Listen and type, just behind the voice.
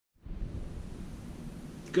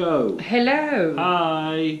Go. Hello.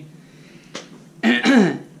 Hi.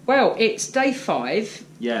 Well, it's day 5.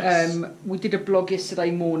 Yes. We did a blog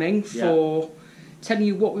yesterday morning for telling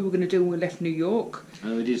you what we were going to do when we left New York.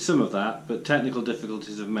 And we did some of that, but technical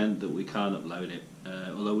difficulties have meant that we can't upload it.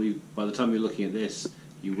 Although by the time you're looking at this,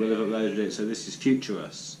 you will have uploaded it, so this is future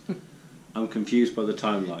us. I'm confused by the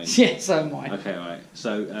timeline. Yeah, so am I. Okay, right.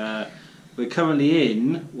 So we're currently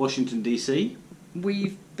in Washington, D.C.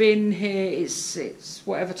 We've been here, it's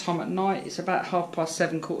whatever time at night, it's about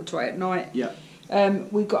 7:30, 7:45 at night. Yeah.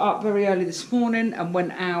 We got up very early this morning and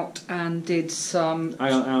went out and did some...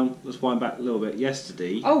 Hang on, let's wind back a little bit.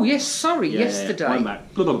 Yesterday... Oh, yes, sorry, yesterday. Wind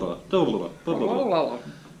back. Blah, blah, blah, blah, blah, blah, blah, blah.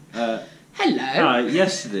 Hello. Hi,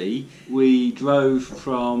 yesterday we drove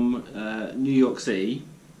from New York City,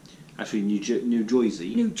 actually New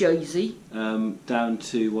Jersey, down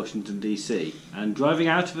to Washington DC, and driving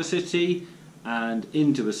out of a city and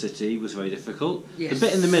into a city was very difficult. Yes. The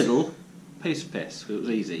bit in the middle, piece of piss, it was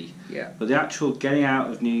easy. Yeah. But the actual getting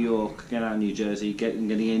out of New York, getting out of New Jersey,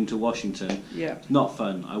 getting into Washington, not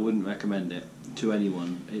fun. I wouldn't recommend it to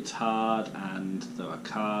anyone. It's hard, and there are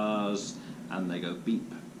cars, and they go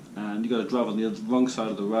beep, and you've got to drive on the wrong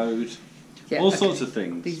side of the road. Yeah, all sorts of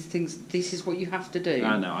things. This is what you have to do.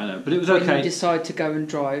 I know, but it was when okay. You decide to go and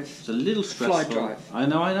drive. It's a little stressful. Fly drive. I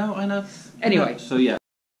know. Anyway. So yeah.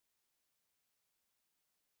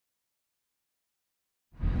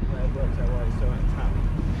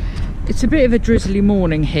 It's a bit of a drizzly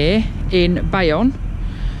morning here in Bayonne,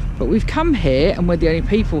 but we've come here and we're the only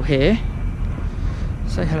people here.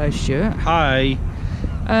 Say hello, Stuart. Hi.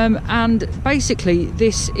 And basically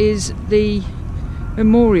this is the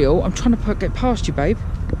memorial. I'm trying to get past you, babe.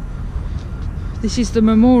 This is the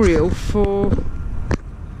memorial for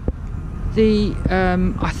the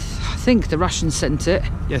I think the Russians sent it.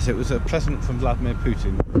 Yes, it was a present from Vladimir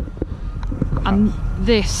Putin. And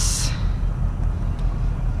this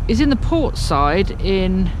is in the port side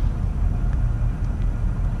in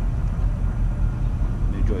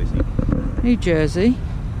New Jersey.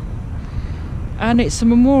 And it's a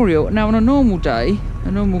memorial. Now on a normal day,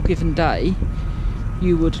 a normal given day,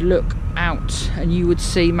 you would look out and you would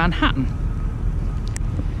see Manhattan.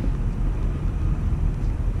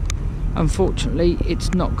 Unfortunately,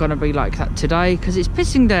 it's not going to be like that today because it's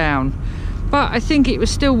pissing down. But I think it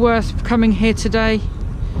was still worth coming here today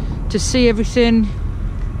to see everything.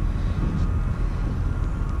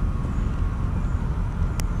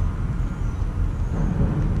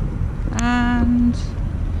 And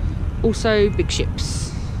also big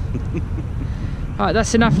ships. Alright,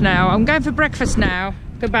 that's enough now. I'm going for breakfast now.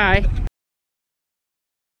 Goodbye.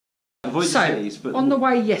 On the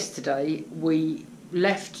way yesterday, we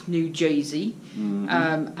left New Jersey,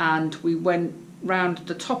 and we went round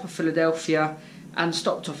the top of Philadelphia and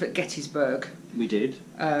stopped off at Gettysburg. We did.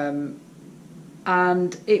 And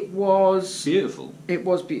it was beautiful. It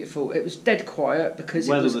was beautiful. It was dead quiet because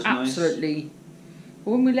it was absolutely nice.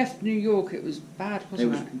 Well, when we left New York, it was bad,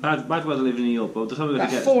 wasn't it? It was bad weather living in New York, but the time we got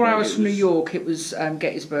to Gettysburg, 4 hours from New York, it was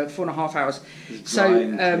Gettysburg, 4.5 hours. So,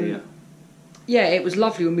 yeah, it was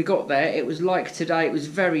lovely when we got there. It was like today, it was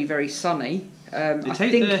very, very sunny. I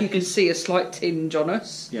think you can see a slight tinge on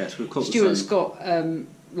us. Yes, we've caught Stuart's the sun.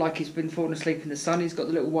 got, like he's been falling asleep in the sun, he's got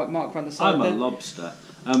the little white mark around the side. I'm a lobster.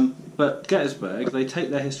 But Gettysburg, they take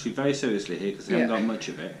their history very seriously here because they haven't got much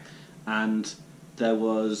of it. And there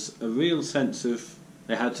was a real sense of...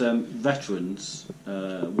 They had veterans,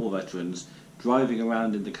 war veterans, driving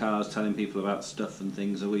around in the cars telling people about stuff and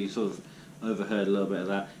things, and we sort of overheard a little bit of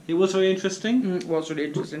that. It was very interesting. It was really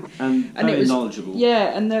interesting. And very knowledgeable.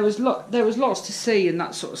 Yeah, and there was lots to see and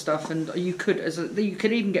that sort of stuff, and you could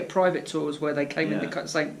even get private tours where they came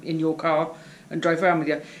in your car and drove around with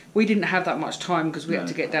you. We didn't have that much time because we had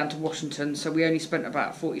to get down to Washington, so we only spent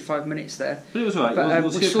about 45 minutes there. But it was right. But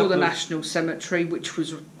we saw the National Cemetery, which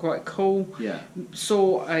was quite cool. Yeah.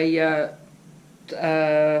 Saw a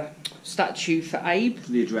statue for Abe.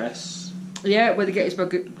 The address. Yeah, where the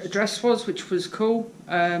Gettysburg address was, which was cool.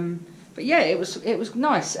 But yeah, it was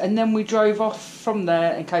nice. And then we drove off from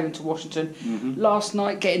there and came into Washington. Last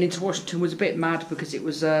night, getting into Washington was a bit mad because it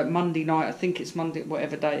was Monday night. I think it's Monday,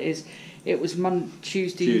 whatever day it is. It was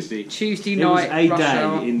Tuesday night. It was a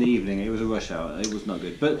day in the evening. It was a rush hour. It was not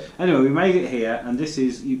good. But anyway, we made it here, and this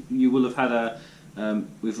is you will have had a.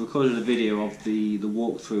 We've recorded a video of the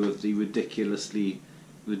walkthrough of the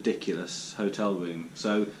ridiculous hotel room.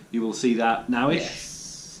 So you will see that nowish.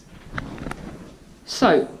 Yes.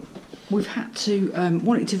 So we've had to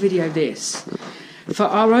wanted to video this for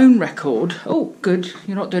our own record. Oh, good.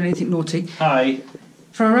 You're not doing anything naughty. Hi.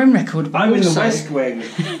 For our own record. I'm in the West Wing.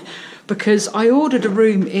 because I ordered a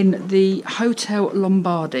room in the Hotel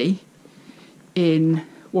Lombardi in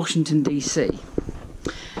Washington DC,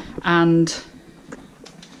 and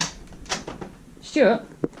Stuart.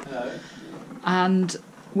 Hello. And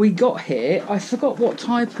we got here. I forgot what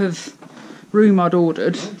type of room I'd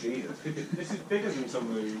ordered. Oh Jesus! This is bigger than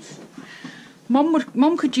some rooms.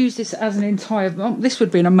 Mum could use this as an entire. This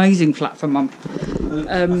would be an amazing flat for Mum.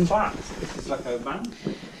 A flat. It's like a van.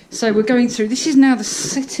 So we're going through. This is now the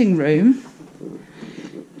sitting room,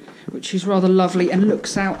 which is rather lovely and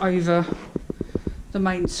looks out over the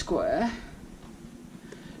main square.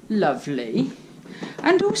 Lovely.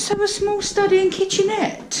 And also a small study and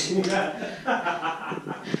kitchenette.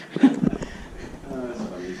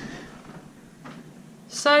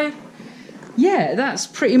 So, yeah, that's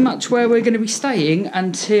pretty much where we're going to be staying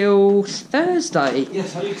until Thursday.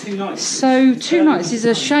 Yes, only 2 nights. So 2 nights is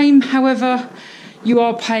a shame. However, you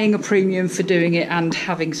are paying a premium for doing it and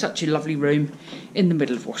having such a lovely room in the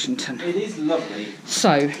middle of Washington. It is lovely.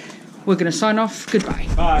 So, we're going to sign off. Goodbye.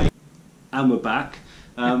 Bye. And we're back.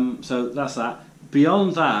 So that's that.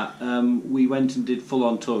 Beyond that, we went and did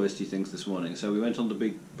full-on touristy things this morning. So we went on the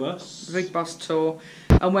big bus. The big bus tour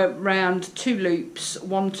and went round 2 loops.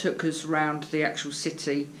 One took us round the actual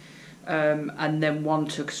city, and then one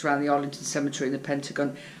took us around the Arlington Cemetery and the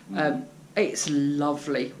Pentagon. It's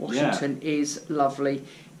lovely. Washington is lovely.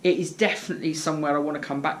 It is definitely somewhere I want to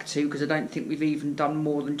come back to, because I don't think we've even done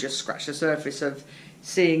more than just scratch the surface of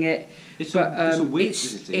seeing it. It's a weird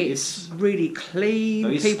city. It's really clean.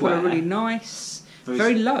 People square. are really nice.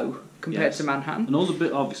 Very low compared to Manhattan. And all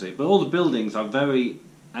the obviously, but all the buildings are very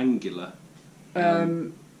angular.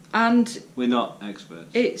 And we're not experts.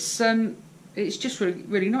 It's just really,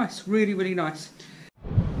 really nice. Really, really nice.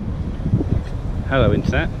 Hello,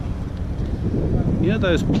 Internet. You know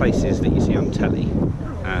those places that you see on telly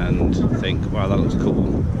and think, wow, that looks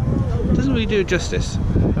cool? It doesn't really do it justice.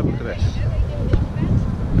 Have a look at this.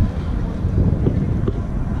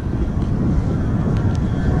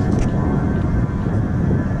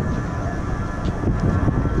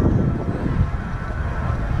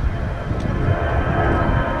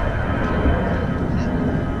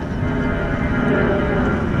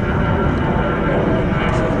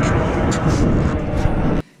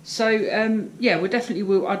 So yeah, we definitely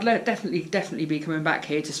will. I'd definitely be coming back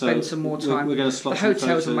here to spend some more time. We're going to slot the some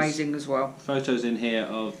hotel's photos, amazing as well. Photos in here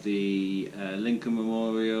of the Lincoln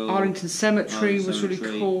Memorial. Arlington Cemetery was really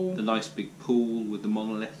cool. The nice big pool with the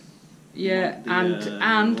monolith. Yeah,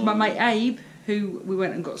 and my mate Abe, who we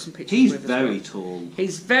went and got some pictures He's with. He's very tall.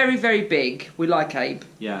 He's very, very big. We like Abe.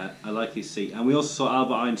 Yeah, I like his seat. And we also saw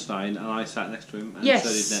Albert Einstein, and I sat next to him, and yes,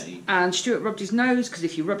 so did Nettie. And Stuart rubbed his nose, because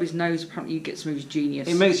if you rub his nose, apparently you get some of his genius.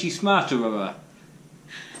 It makes you smarter, Rubber.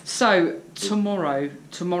 So, tomorrow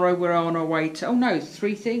we're on our way to... Oh no,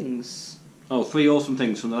 3 things. Oh, 3 awesome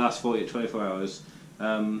things from the last 24 hours.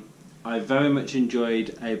 I very much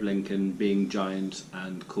enjoyed Abe Lincoln being giant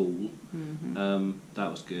and cool.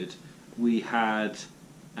 That was good. We had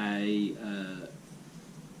a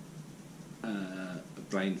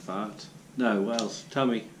brain fart. No, what else? Tell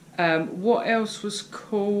me. What else was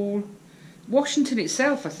cool? Washington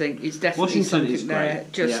itself, I think, is definitely something there.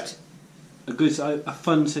 Just a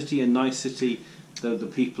fun city, a nice city.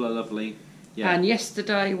 The people are lovely. Yeah. And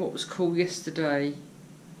yesterday, what was cool yesterday?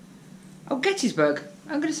 Oh, Gettysburg.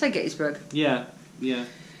 I'm going to say Gettysburg. Yeah, yeah.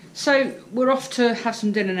 So we're off to have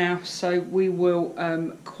some dinner now. So we will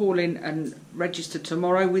call in and register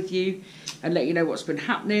tomorrow with you and let you know what's been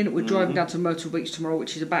happening. We're driving down to Myrtle Beach tomorrow,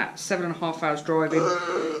 which is about 7.5 hours driving.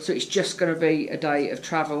 So it's just going to be a day of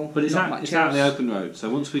travel. But it's out on the open road. So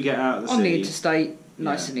once we get out of the on city, the interstate,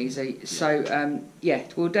 nice and easy. So yeah,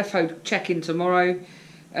 we'll defo check in tomorrow.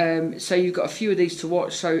 So you've got a few of these to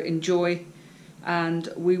watch. So enjoy, and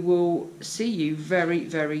we will see you very,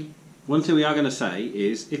 very. One thing we are going to say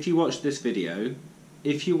is, if you watch this video,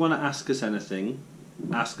 if you want to ask us anything,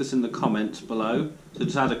 ask us in the comments below. So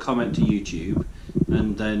just add a comment to YouTube,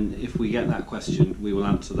 and then if we get that question, we will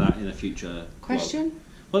answer that in a future question. Vlog.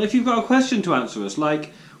 Well, if you've got a question to answer us,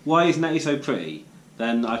 like, why is Nettie so pretty?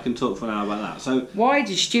 Then I can talk for an hour about that. So, why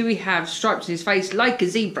does Stewie have stripes in his face like a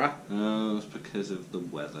zebra? Oh, it's because of the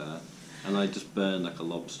weather. And I just burn like a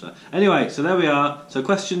lobster. Anyway, so there we are. So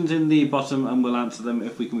questions in the bottom, and we'll answer them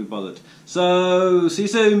if we can be bothered. So, see you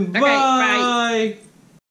soon. Okay, bye! Bye.